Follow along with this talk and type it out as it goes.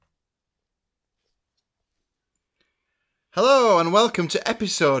Hello and welcome to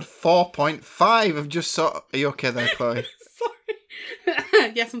episode 4.5 of Just So... Are you okay there, Chloe?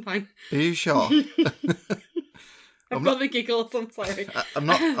 Sorry. Yes, I'm fine. Are you sure? I've got the giggles, I'm sorry. I'm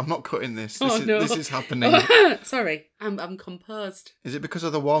not cutting this. This is happening. Sorry, I'm composed. Is it because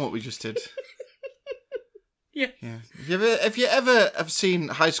of the warm-up we just did? Yeah. If you ever have seen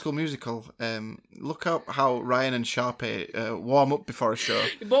High School Musical, look up how Ryan and Sharpay warm up before a show.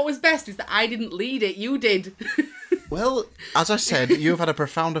 What was best is that I didn't lead it, you did. Well, as I said, you've had a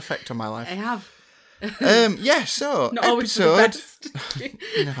profound effect on my life. I have. So Not always for the episode. best.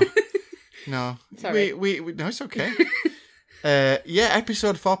 No. Sorry. We no, it's okay.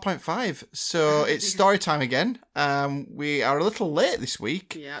 Episode 4.5. So it's story time again. We are a little late this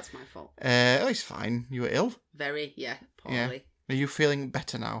week. Yeah, that's my fault. It's fine. You were ill? Very, yeah, poorly. Yeah. Are you feeling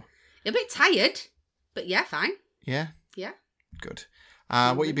better now? A bit tired, but yeah, fine. Yeah? Yeah. Good.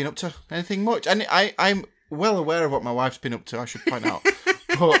 What you been up to? Anything much? And I'm well aware of what my wife's been up to, I should point out.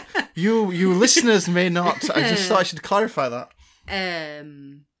 But you listeners may not. I just thought I should clarify that.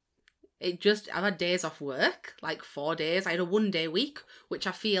 I've had days off work, like 4 days. I had a 1 day week, which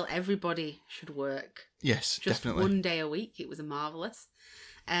I feel everybody should work. Yes, just definitely. 1 day a week. It was marvellous.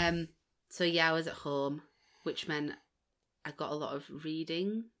 So yeah, I was at home, which meant I got a lot of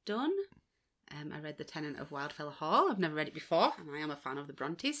reading done. I read The Tenant of Wildfell Hall. I've never read it before, and I am a fan of the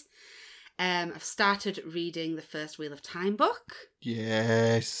Brontes. I've started reading the first Wheel of Time book.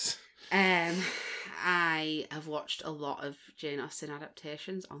 Yes. I have watched a lot of Jane Austen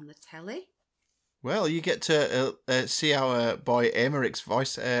adaptations on the telly. Well, you get to see our boy Aymerich's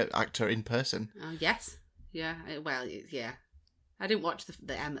voice actor in person. Oh, yes. Yeah. Yeah. I didn't watch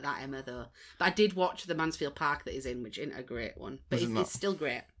that Emma, though. But I did watch the Mansfield Park that he's in, which isn't a great one. But it's still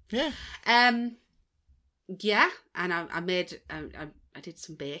great. Yeah. Yeah, and I did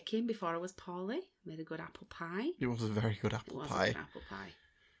some baking before I was poorly. Made a good apple pie. It was a very good apple pie. A good apple pie.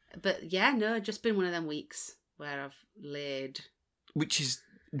 But yeah, no, just been one of them weeks where I've laid... Which is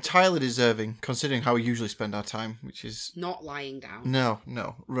entirely deserving, considering how we usually spend our time, which is... Not lying down. No,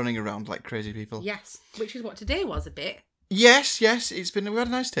 running around like crazy people. Yes, which is what today was a bit. Yes, we had a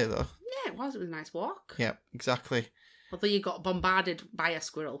nice day though. Yeah, it was a nice walk. Yeah, exactly. Although you got bombarded by a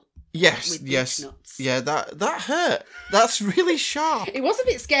squirrel. Yes. Nuts. Yeah, that hurt. That's really sharp. It was a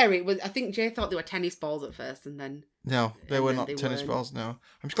bit scary. I think Jay thought they were tennis balls at first, and then... No, they were not tennis balls, no.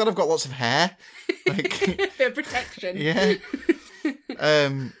 I'm just glad I've got lots of hair. Bit of protection. Yeah.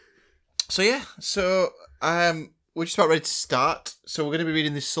 We're just about ready to start. So we're going to be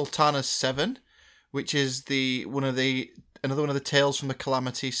reading the Sultana 7, which is another one of the Tales from the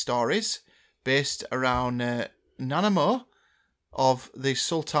Calamity stories, based around Nanamo of the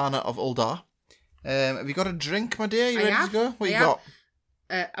Sultana of Uldar. Have you got a drink, my dear? You ready to go? What you got?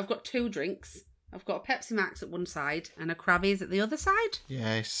 I've got 2 drinks. I've got a Pepsi Max at one side and a Krabby's at the other side.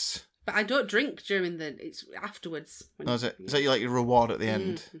 Yes. But I don't drink it's afterwards. Oh, is it? Is that your reward at the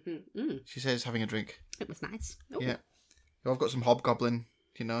end? Mm-hmm. She says having a drink. It was nice. Oh. Yeah. I've got some Hobgoblin,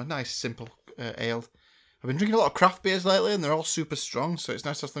 nice, simple ale. I've been drinking a lot of craft beers lately and they're all super strong, so it's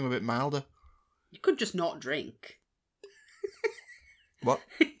nice to have something a bit milder. You could just not drink. What?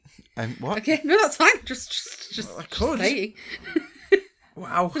 What? Okay, no, that's fine. Just I could. saying.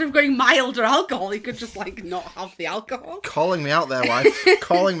 Wow. Instead of going milder alcohol, you could just not have the alcohol. Calling me out there, wife.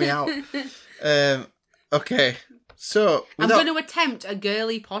 Calling me out. Okay. So I'm going to attempt a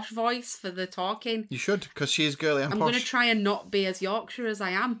girly posh voice for the talking. You should, because she is girly and posh. I'm going to try and not be as Yorkshire as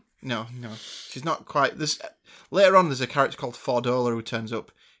I am. No. She's not quite. Later on, there's a character called Fordola who turns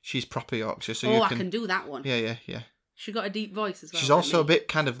up. She's proper Yorkshire, so I can do that one. Yeah. She got a deep voice as well. She's also a bit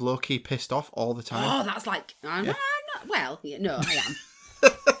kind of low-key pissed off all the time. Oh, that's like... I'm not... Well, yeah, no, I am.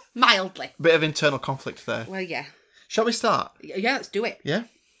 Mildly. Bit of internal conflict there. Well, yeah. Shall we start? Yeah, let's do it. Yeah?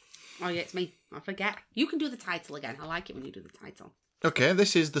 Oh, yeah, it's me. I forget. You can do the title again. I like it when you do the title. Okay,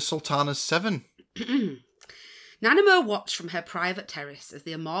 this is the Sultana's 7. Nanamo watched from her private terrace as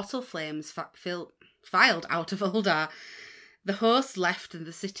the immortal flames filed out of Uldar. The host left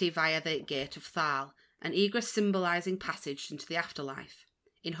the city via the gate of Thal, an egress symbolising passage into the afterlife,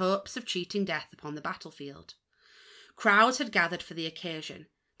 in hopes of cheating death upon the battlefield. Crowds had gathered for the occasion,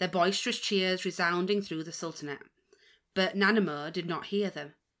 their boisterous cheers resounding through the Sultanate. But Nanamo did not hear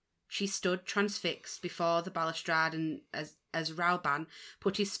them. She stood transfixed before the balustrade and as Rauban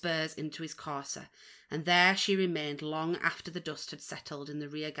put his spurs into his courser, and there she remained long after the dust had settled in the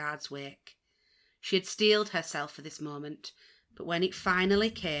rearguard's wake. She had steeled herself for this moment, but when it finally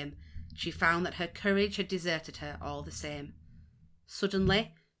came, she found that her courage had deserted her all the same.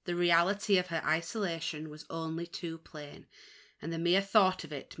 Suddenly, the reality of her isolation was only too plain, and the mere thought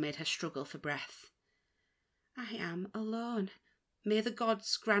of it made her struggle for breath. I am alone. May the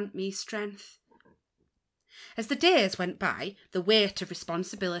gods grant me strength. As the days went by, the weight of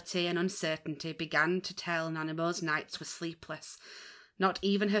responsibility and uncertainty began to tell. Nanamo's nights were sleepless. Not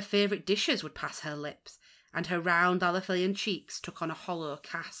even her favourite dishes would pass her lips, and her round Alaphilian cheeks took on a hollow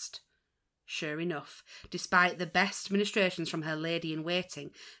cast. Sure enough, despite the best ministrations from her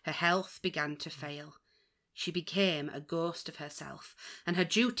lady-in-waiting, her health began to fail. She became a ghost of herself, and her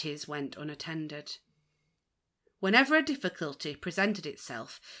duties went unattended. Whenever a difficulty presented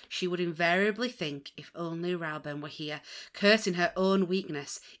itself, she would invariably think if only Rauben were here, cursing her own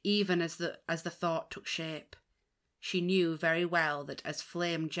weakness even as the thought took shape. She knew very well that as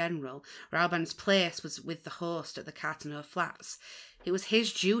Flame General, Rauben's place was with the host at the Carteneau Flats. It was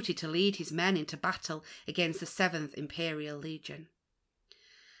his duty to lead his men into battle against the 7th Imperial Legion.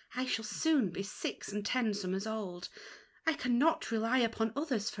 I shall soon be 6 and 10 summers old. I cannot rely upon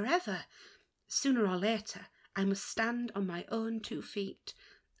others forever. Sooner or later, I must stand on my own 2 feet.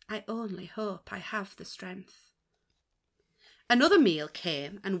 I only hope I have the strength. Another meal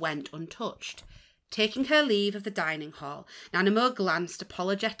came and went untouched. Taking her leave of the dining hall, Nanamo glanced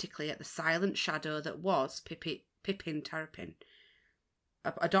apologetically at the silent shadow that was Pippin Tarapin,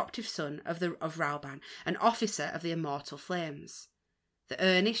 adoptive son of Rauben, an officer of the Immortal Flames. The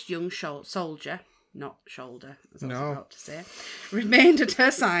earnest young soldier, not shoulder, as I was about to say, remained at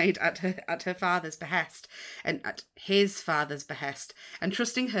her side at her father's behest, and at his father's behest, and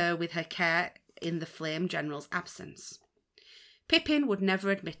trusting her with her care in the Flame General's absence. Pippin would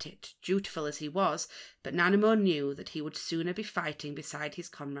never admit it, dutiful as he was, but Nanamo knew that he would sooner be fighting beside his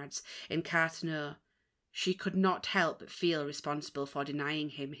comrades in Carteneau. She could not help but feel responsible for denying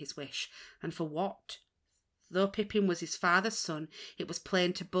him his wish, and for what? Though Pippin was his father's son, it was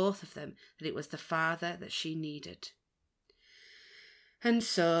plain to both of them that it was the father that she needed. And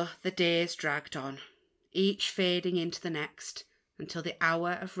so the days dragged on, each fading into the next, until the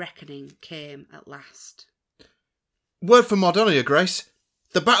hour of reckoning came at last. Word from Mordona, Your Grace.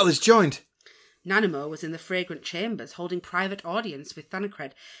 The battle is joined. Nanamo was in the fragrant chambers, holding private audience with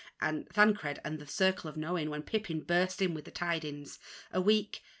Thancred and the Circle of Knowing, when Pippin burst in with the tidings. A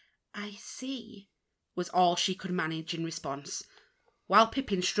weak, "I see," was all she could manage in response. While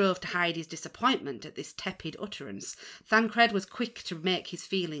Pippin strove to hide his disappointment at this tepid utterance, Thancred was quick to make his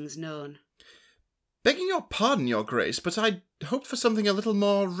feelings known. Begging your pardon, Your Grace, but I'd hoped for something a little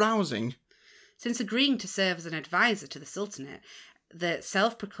more rousing. Since agreeing to serve as an advisor to the Sultanate, the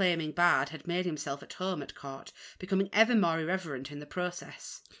self-proclaiming bard had made himself at home at court, becoming ever more irreverent in the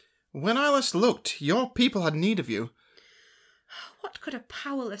process. When I last looked, your people had need of you. What could a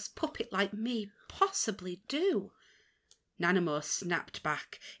powerless puppet like me possibly do? Nanamo snapped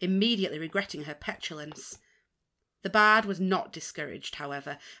back, immediately regretting her petulance. The bard was not discouraged,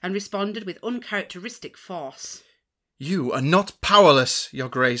 however, and responded with uncharacteristic force. You are not powerless, Your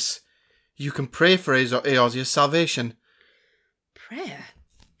Grace. You can pray for Eorzea's salvation. Prayer,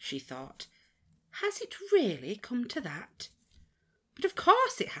 she thought. Has it really come to that? But of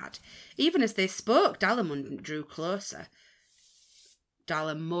course it had. Even as they spoke, Dalamud drew closer.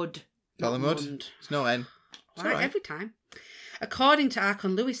 Dalamud. It's no N. Right, every time. According to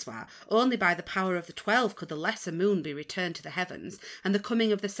Archon Louisoix, only by the power of the 12 could the lesser moon be returned to the heavens, and the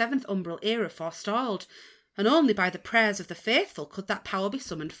coming of the 7th umbral era forestalled, and only by the prayers of the faithful could that power be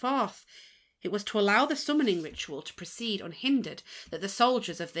summoned forth. It was to allow the summoning ritual to proceed unhindered that the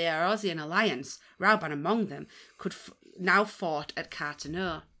soldiers of the Eorzean Alliance, Rauben among them, could now fought at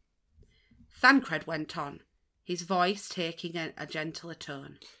Carteneau. Thancred went on, his voice taking a gentler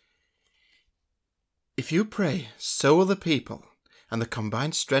tone. If you pray, so will the people, and the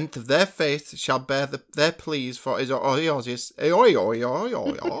combined strength of their faith shall bear their pleas for Eorzea's...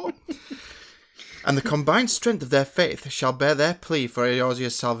 And the combined strength of their faith shall bear their plea for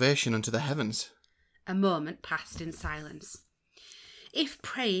Eorzea's salvation unto the heavens. A moment passed in silence. If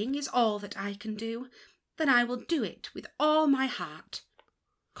praying is all that I can do, then I will do it with all my heart.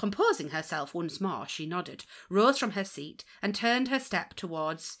 Composing herself once more, she nodded, rose from her seat, and turned her step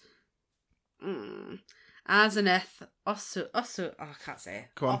towards... Azaneth I can't say.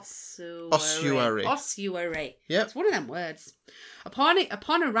 Come on. Ossuary. Ossuary. Yep. It's one of them words.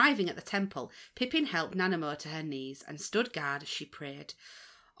 Upon arriving at the temple, Pippin helped Nanamo to her knees and stood guard as she prayed.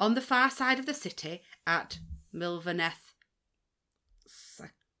 On the far side of the city, at Milvaneth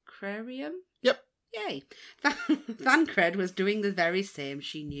Sacrarium? Yep. Yay. Thancred was doing the very same,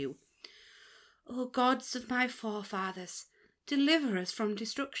 she knew. O gods of my forefathers, deliver us from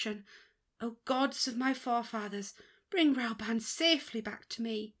destruction. O gods of my forefathers, bring Rauben safely back to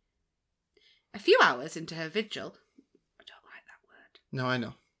me. A few hours into her vigil... I don't like that word. No, I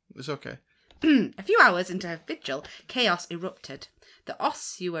know. It's okay. A few hours into her vigil, chaos erupted. The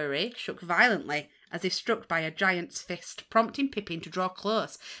ossuary shook violently, as if struck by a giant's fist, prompting Pippin to draw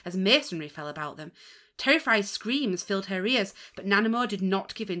close as masonry fell about them. Terrified screams filled her ears, but Nanamo did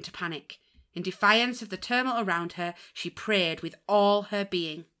not give in to panic. In defiance of the turmoil around her, she prayed with all her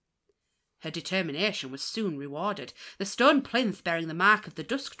being. Her determination was soon rewarded. The stone plinth bearing the mark of the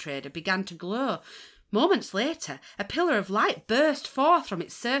Dusk Trader began to glow. Moments later, a pillar of light burst forth from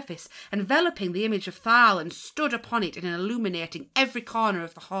its surface, enveloping the image of Thal, and stood upon it and illuminating every corner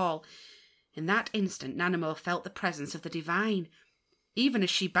of the hall. In that instant, Nanamo felt the presence of the divine. Even as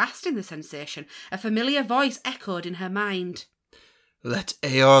she basked in the sensation, a familiar voice echoed in her mind. "Let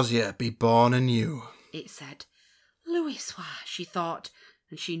Eorzea be born anew," it said. Louisoix, she thought,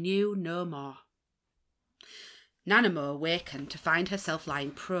 and she knew no more. Nanamo awakened to find herself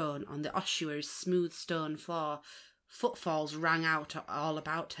lying prone on the ossuary's smooth stone floor. Footfalls rang out all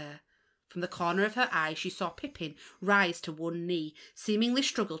about her. From the corner of her eye she saw Pippin rise to one knee, seemingly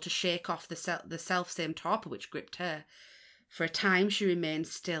struggle to shake off the self-same torpor which gripped her. For a time she remained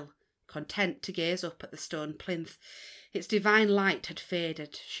still, content to gaze up at the stone plinth. Its divine light had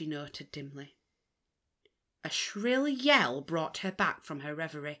faded, she noted dimly. A shrill yell brought her back from her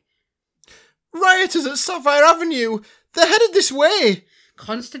reverie. "Rioters at Sapphire Avenue! They're headed this way!"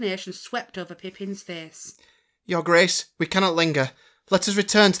 Consternation swept over Pippin's face. "Your Grace, we cannot linger. Let us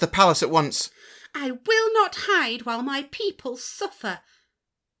return to the palace at once." "I will not hide while my people suffer."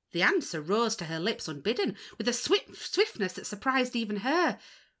 The answer rose to her lips unbidden, with a swiftness that surprised even her.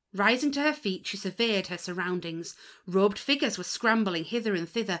 Rising to her feet, she surveyed her surroundings. Robed figures were scrambling hither and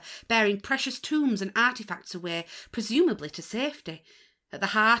thither, bearing precious tombs and artefacts away, presumably to safety. At the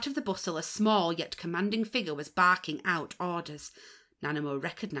heart of the bustle, a small yet commanding figure was barking out orders. Nanamo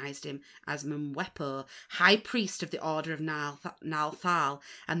recognised him as Mumwepo, High Priest of the Order of Nalthal,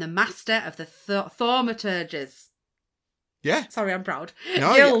 and the Master of the Thaumaturges. Yeah. Sorry, I'm proud.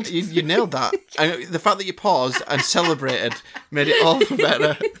 No, you nailed that. And the fact that you paused and celebrated made it all the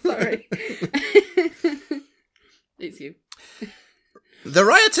better. Sorry. It's you. "The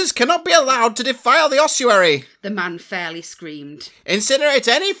rioters cannot be allowed to defile the ossuary," the man fairly screamed. "Incinerate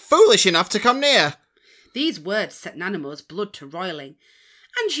any foolish enough to come near." These words set Nanamo's blood to roiling.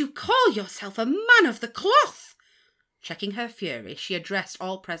 "And you call yourself a man of the cloth?" Checking her fury, she addressed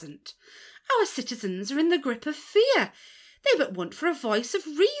all present. "Our citizens are in the grip of fear. They but want for a voice of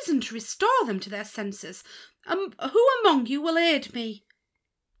reason to restore them to their senses. Who among you will aid me?"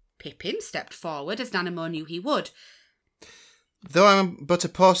 Pippin stepped forward, as Nanamo knew he would. "Though I am but a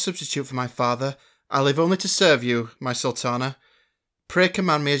poor substitute for my father, I live only to serve you, my Sultana. Pray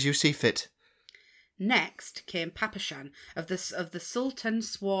command me as you see fit." Next came Papashan of the Sultan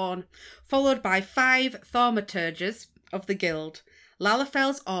Sworn, followed by 5 thaumaturges of the guild,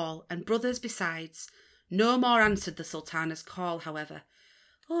 Lalafels all, and brothers besides. No more answered the Sultana's call, however.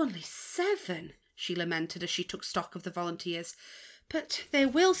 "Only 7, she lamented as she took stock of the volunteers. "But they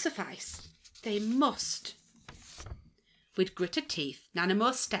will suffice. They must." With gritted teeth,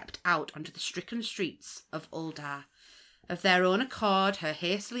 Nanamo stepped out onto the stricken streets of Uldar. Of their own accord, her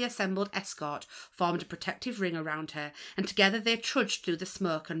hastily assembled escort formed a protective ring around her, and together they trudged through the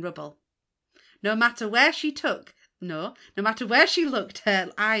smoke and rubble. No matter where she looked,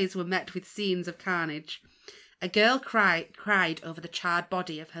 her eyes were met with scenes of carnage. A girl cried over the charred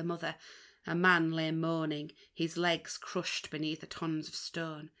body of her mother. A man lay moaning, his legs crushed beneath the tons of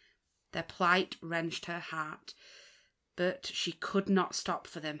stone. Their plight wrenched her heart, but she could not stop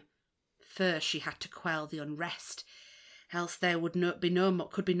for them. First she had to quell the unrest, else there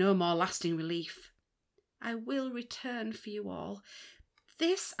could be no more lasting relief. "I will return for you all.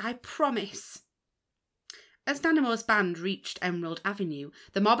 This I promise." As Nanamo's band reached Emerald Avenue,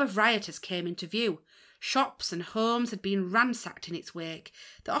 the mob of rioters came into view. Shops and homes had been ransacked in its wake,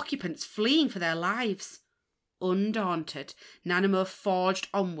 the occupants fleeing for their lives. Undaunted, Nanamo forged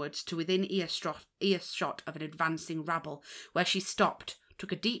onwards to within earshot of an advancing rabble, where she stopped,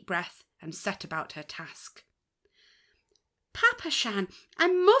 took a deep breath, and set about her task. "Papashan, I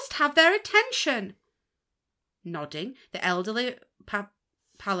must have their attention." Nodding, the elderly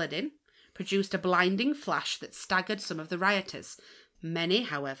paladin produced a blinding flash that staggered some of the rioters. Many,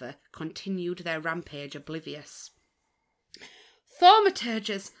 however, continued their rampage oblivious.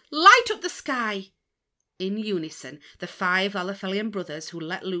 "Thaumaturges, light up the sky!" In unison, the 5 Lalafelian brothers who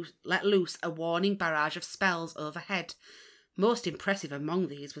let loose a warning barrage of spells overhead. Most impressive among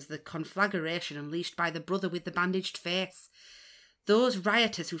these was the conflagration unleashed by the brother with the bandaged face. Those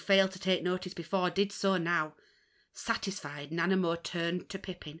rioters who failed to take notice before did so now. Satisfied, Nanamo turned to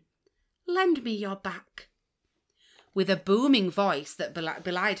Pippin. "Lend me your back." With a booming voice that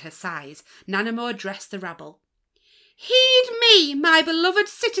belied her size, Nanamo addressed the rabble. "Heed me, my beloved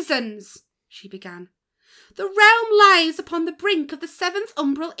citizens," she began. "The realm lies upon the brink of the seventh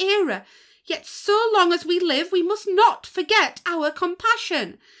umbral era, yet so long as we live we must not forget our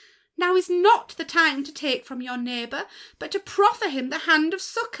compassion. Now is not the time to take from your neighbour, but to proffer him the hand of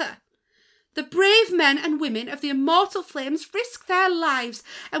succour. The brave men and women of the immortal flames risk their lives,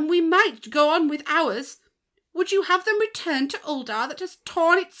 and we might go on with ours. Would you have them return to Uldar that has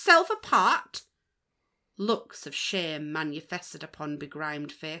torn itself apart?" Looks of shame manifested upon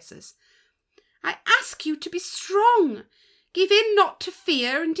begrimed faces. "I ask you to be strong. Give in not to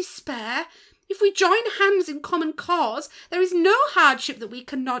fear and despair. If we join hands in common cause, there is no hardship that we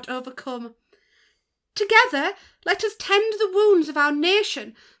cannot overcome. Together, let us tend the wounds of our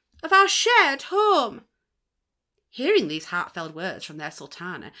nation, of our shared home." Hearing these heartfelt words from their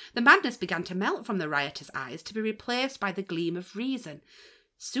sultana, the madness began to melt from the rioters' eyes to be replaced by the gleam of reason.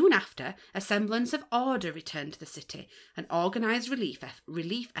 Soon after, a semblance of order returned to the city, and organised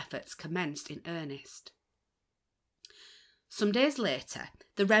relief efforts commenced in earnest. Some days later,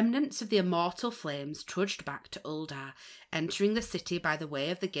 the remnants of the immortal flames trudged back to Uldar, entering the city by the way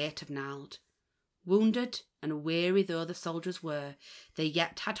of the Gate of Nald. Wounded and weary though the soldiers were, they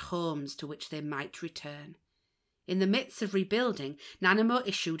yet had homes to which they might return. In the midst of rebuilding, Nanamo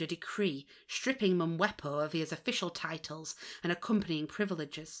issued a decree stripping Mumwepo of his official titles and accompanying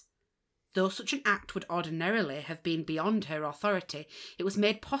privileges. Though such an act would ordinarily have been beyond her authority, it was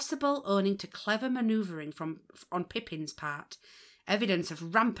made possible owing to clever manoeuvring on Pippin's part. Evidence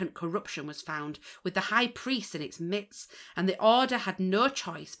of rampant corruption was found, with the high priest in its midst, and the order had no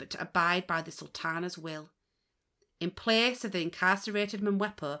choice but to abide by the Sultana's will. In place of the incarcerated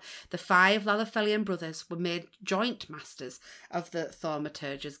Mumwepo, the 5 Lalafelian brothers were made joint masters of the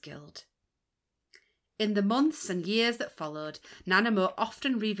Thaumaturgers Guild. In the months and years that followed, Nanamo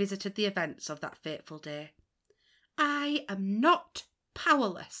often revisited the events of that fateful day. "I am not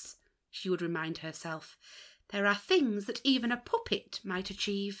powerless," she would remind herself. "There are things that even a puppet might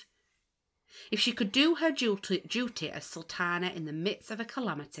achieve." If she could do her duty as Sultana in the midst of a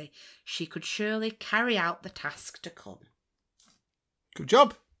calamity, she could surely carry out the task to come. Good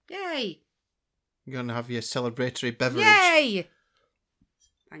job. Yay! You're going to have your celebratory beverage. Yay!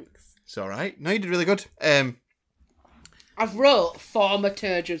 Thanks. It's all right. No, you did really good. I've wrote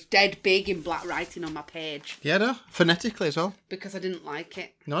Thaumaturgers dead big in black writing on my page. Yeah, no, phonetically as well. Because I didn't like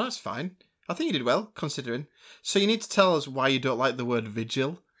it. No, that's fine. I think you did well, considering. So you need to tell us why you don't like the word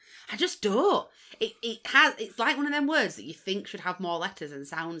vigil. I just don't. It's like one of them words that you think should have more letters and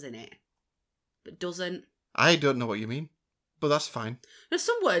sounds in it, but doesn't. I don't know what you mean, but that's fine. There's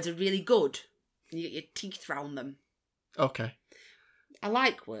some words are really good, and you get your teeth round them. Okay. I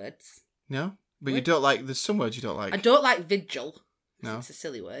like words. No? But you don't like... There's some words you don't like. I don't like vigil. No. It's a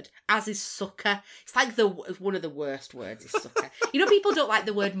silly word. As is sucker. It's like one of the worst words is sucker. You know, people don't like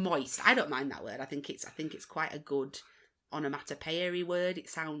the word moist. I don't mind that word. I think it's quite a good onomatopoeia word. It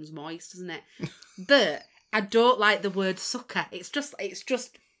sounds moist, doesn't it? But I don't like the word sucker. It just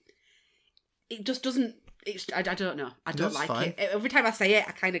doesn't. I don't know. I don't like fine. it. Every time I say it,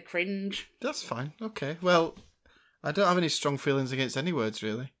 I kind of cringe. That's fine. Okay. Well, I don't have any strong feelings against any words,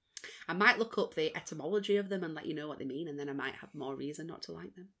 really. I might look up the etymology of them and let you know what they mean, and then I might have more reason not to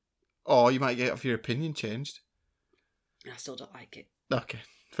like them. Or you might get your opinion changed. I still don't like it. Okay.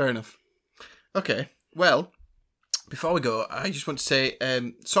 Fair enough. Okay. Well, before we go, I just want to say,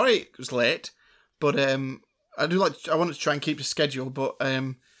 sorry it was late, but I wanted to try and keep the schedule, but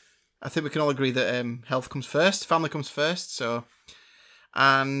I think we can all agree that health comes first, family comes first, so...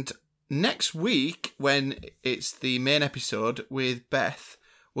 And next week, when it's the main episode with Beth,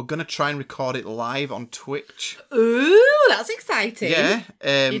 we're going to try and record it live on Twitch. Ooh, that's exciting. Yeah.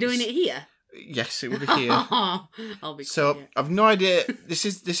 You're doing it here? Yes, it will be here. I'll be So, quiet. I've no idea. This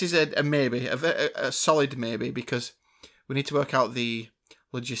is a maybe, a solid maybe, because we need to work out the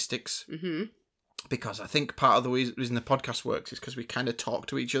logistics. Mm-hmm. Because I think part of the reason the podcast works is because we kind of talk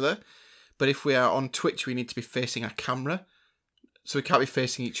to each other. But if we are on Twitch, we need to be facing a camera. So we can't be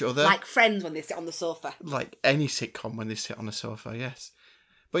facing each other. Like Friends when they sit on the sofa. Like any sitcom when they sit on a sofa, yes.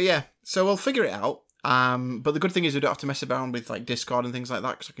 But yeah, so we'll figure it out. But the good thing is we don't have to mess around with like Discord and things like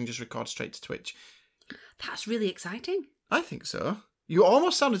that because I can just record straight to Twitch. That's really exciting. I think so. You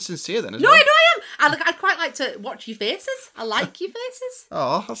almost sounded sincere then as No, well. I know I am. I'd quite like to watch your faces. I like your faces.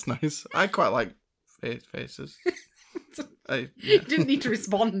 Oh, that's nice. I quite like faces. You didn't need to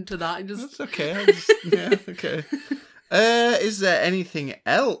respond to that. That's okay. Yeah, okay. Is there anything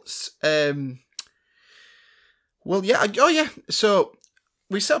else? Well, yeah. Oh, yeah. So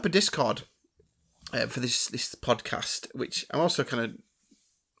we set up a Discord for this podcast, which I'm also kind of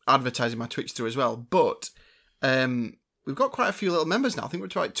advertising my Twitch through as well. But we've got quite a few little members now. I think we're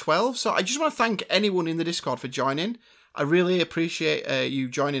up to like 12. So I just want to thank anyone in the Discord for joining. I really appreciate you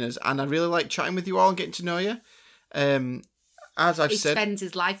joining us, and I really like chatting with you all and getting to know you. As I've said, he spends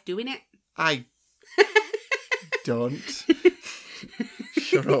his life doing it. I don't.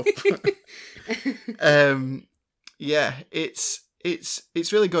 Shut up. Yeah, it's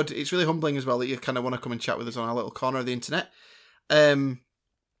really good. It's really humbling as well that you kind of want to come and chat with us on our little corner of the internet.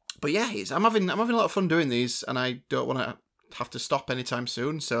 But yeah, I'm having a lot of fun doing these, and I don't want to have to stop anytime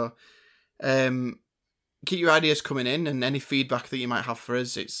soon. So, keep your ideas coming in, and any feedback that you might have for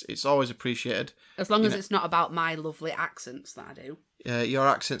us, it's always appreciated. As long as it's not about my lovely accents that I do. Your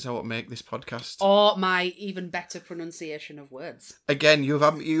accents are what make this podcast, or my even better pronunciation of words. Again,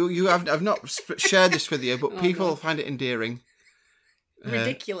 I've not shared this with you, but people find it endearing.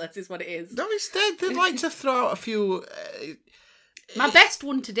 Ridiculous is what it is. No, instead they like to throw out a few. My best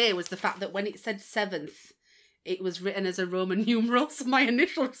one today was the fact that when it said 7th, it was written as a Roman numeral, so my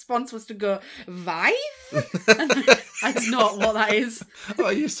initial response was to go, Vive? That's not what that is. Oh,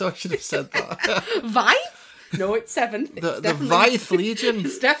 you so should have said that. Vive? No, it's 7th. The Vive Legion.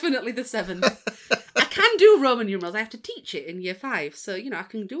 It's definitely the 7th. I can do Roman numerals. I have to teach it in year 5, so, I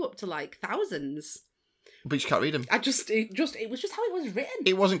can do up to, like, thousands. But you can't read them. It was just how it was written.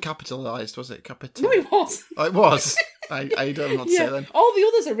 It wasn't capitalised, was it? No, it was. Oh, it was. I don't know what to say then. All the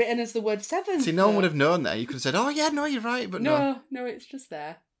others are written as the word 7th. See, no one would have known that. You could have said, "Oh yeah, no, you're right," but no. No, it's just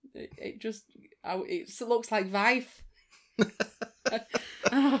there. It looks like Vive.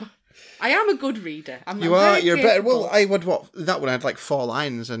 I am a good reader. You're better. Well, that one had like 4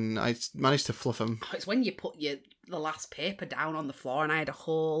 lines, and I managed to fluff them. Oh, it's when you put the last paper down on the floor, and I had a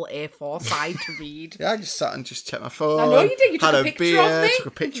whole A4 side to read. Yeah, I just sat and just checked my phone. I know you did. You took a picture of me. Took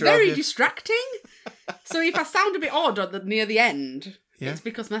a picture Very of you. distracting. So if I sound a bit odd near the end, yeah. It's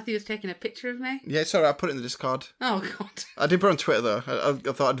because Matthew was taking a picture of me. Yeah, it's alright. I put it in the Discord. Oh God. I did put it on Twitter though. I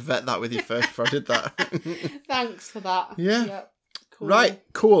thought I'd vet that with you first before I did that. Thanks for that. Yeah. Yep. Cool. Right.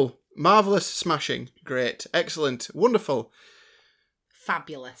 Cool. Marvellous. Smashing. Great. Excellent. Wonderful.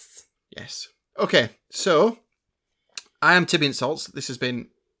 Fabulous. Yes. Okay. So, I am Tibby and Salts. This has been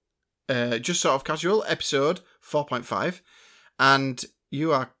Just Sort of Casual, episode 4.5. And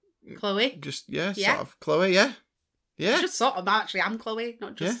you are... Chloe. Just, sort of. Chloe, yeah? Yeah. Just sort of. Actually, I'm Chloe,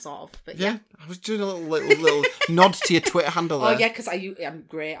 not just sort of. But yeah. I was doing a little nod to your Twitter handle there. Oh, yeah, because I'm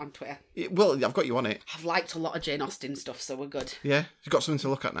great on Twitter. Well, I've got you on it. I've liked a lot of Jane Austen stuff, so we're good. Yeah? You've got something to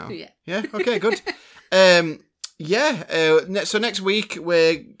look at now? Yeah. Yeah? Okay, good. So next week,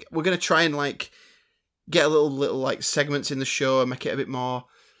 we're going to try and, get a little like, segments in the show and make it a bit more...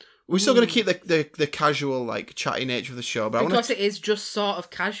 We're still going to keep the casual, chatty nature of the show. But because it is just sort of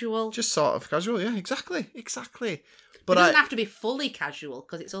casual. Just sort of casual, yeah, exactly. But it doesn't have to be fully casual,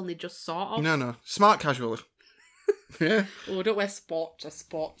 because it's only just sort of. No. Smart casual. Yeah. Oh, don't wear a sports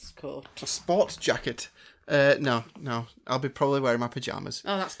coat. A sports jacket. No. I'll be probably wearing my pyjamas.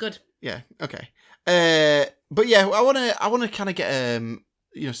 Oh, that's good. Yeah, okay. But yeah, I wanna kind of get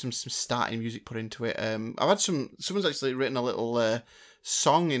some starting music put into it. I've had someone's actually written a little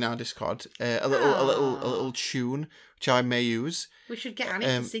song in our Discord, a little tune which I may use. We should get Annie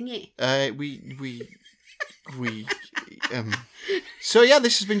to sing it. So yeah,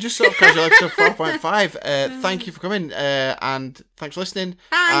 this has been Just Sort of Casual episode 4.5. Thank you for coming, and thanks for listening.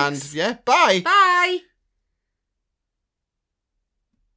 Thanks. And yeah, bye. Bye.